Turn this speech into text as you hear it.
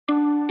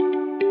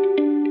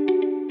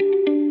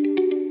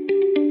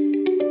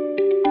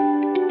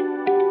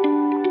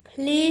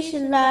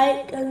Please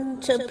like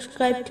and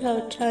subscribe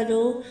to our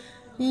channel.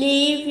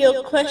 Leave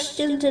your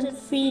questions and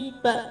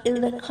feedback in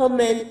the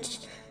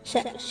comments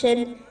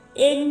section.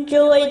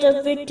 Enjoy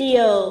the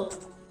video.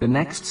 The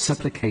next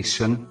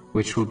supplication,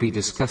 which will be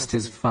discussed,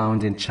 is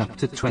found in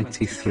chapter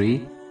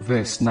 23,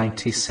 verse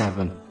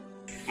 97.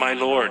 My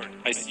Lord,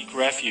 I seek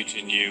refuge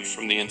in you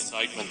from the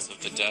incitements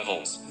of the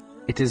devils.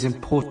 It is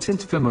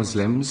important for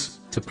Muslims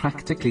to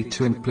practically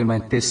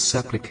implement this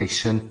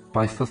supplication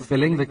by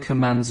fulfilling the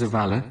commands of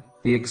Allah,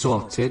 the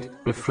Exalted,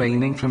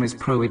 refraining from His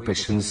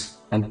prohibitions,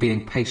 and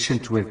being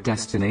patient with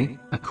destiny,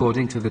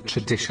 according to the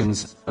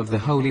traditions of the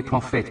Holy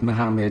Prophet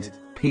Muhammad,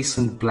 peace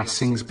and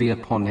blessings be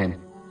upon him.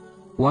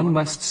 One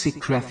must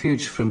seek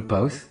refuge from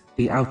both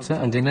the outer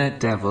and inner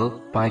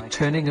devil by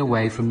turning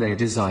away from their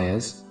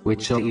desires,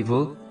 which are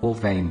evil or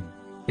vain.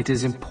 It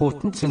is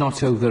important to not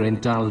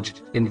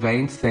overindulge in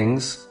vain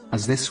things,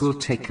 as this will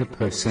take a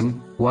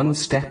person one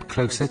step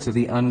closer to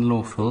the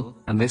unlawful,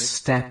 and this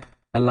step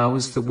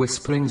allows the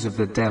whisperings of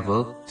the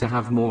devil to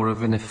have more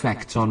of an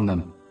effect on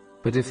them.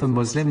 But if a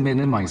Muslim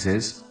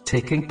minimizes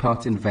taking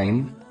part in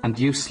vain and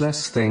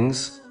useless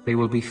things, they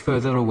will be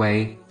further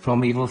away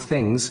from evil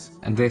things,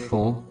 and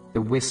therefore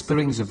the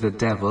whisperings of the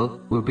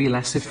devil will be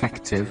less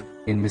effective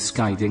in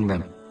misguiding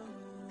them.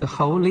 The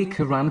Holy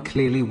Quran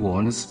clearly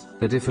warns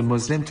that if a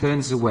Muslim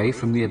turns away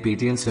from the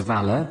obedience of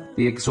Allah,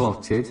 the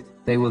Exalted,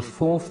 they will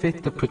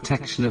forfeit the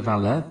protection of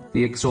Allah,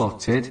 the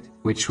Exalted,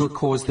 which will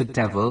cause the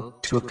devil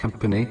to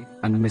accompany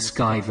and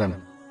misguide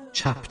them.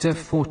 Chapter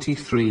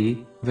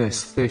 43,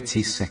 verse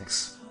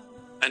 36.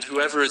 And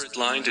whoever is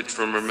blinded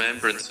from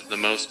remembrance of the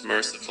Most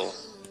Merciful,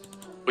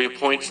 we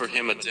appoint for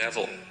him a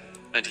devil,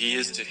 and he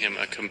is to him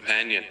a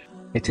companion.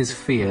 It is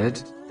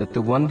feared that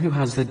the one who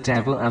has the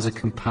devil as a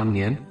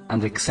companion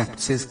and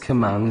accepts his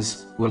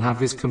commands will have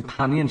his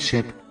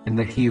companionship in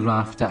the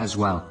hereafter as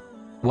well.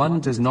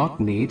 One does not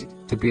need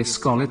to be a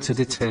scholar to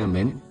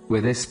determine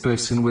where this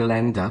person will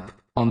end up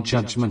on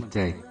Judgment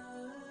Day.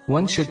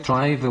 One should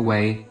drive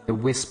away the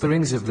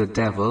whisperings of the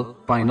devil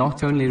by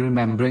not only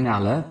remembering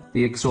Allah,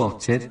 the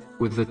Exalted,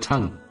 with the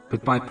tongue,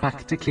 but by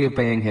practically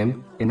obeying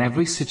Him in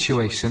every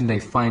situation they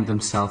find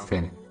themselves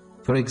in.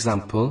 For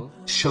example,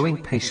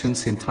 showing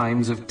patience in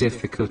times of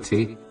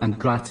difficulty and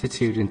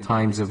gratitude in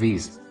times of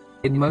ease.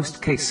 In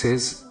most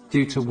cases,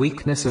 due to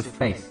weakness of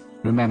faith,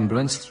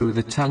 remembrance through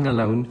the tongue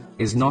alone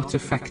is not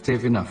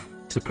effective enough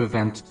to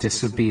prevent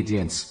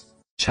disobedience.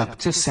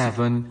 Chapter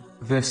 7,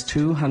 verse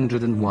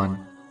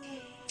 201.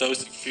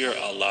 Those who fear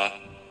Allah,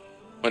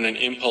 when an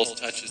impulse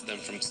touches them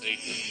from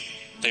Satan,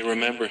 they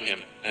remember him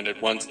and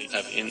at once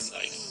have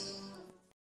insight.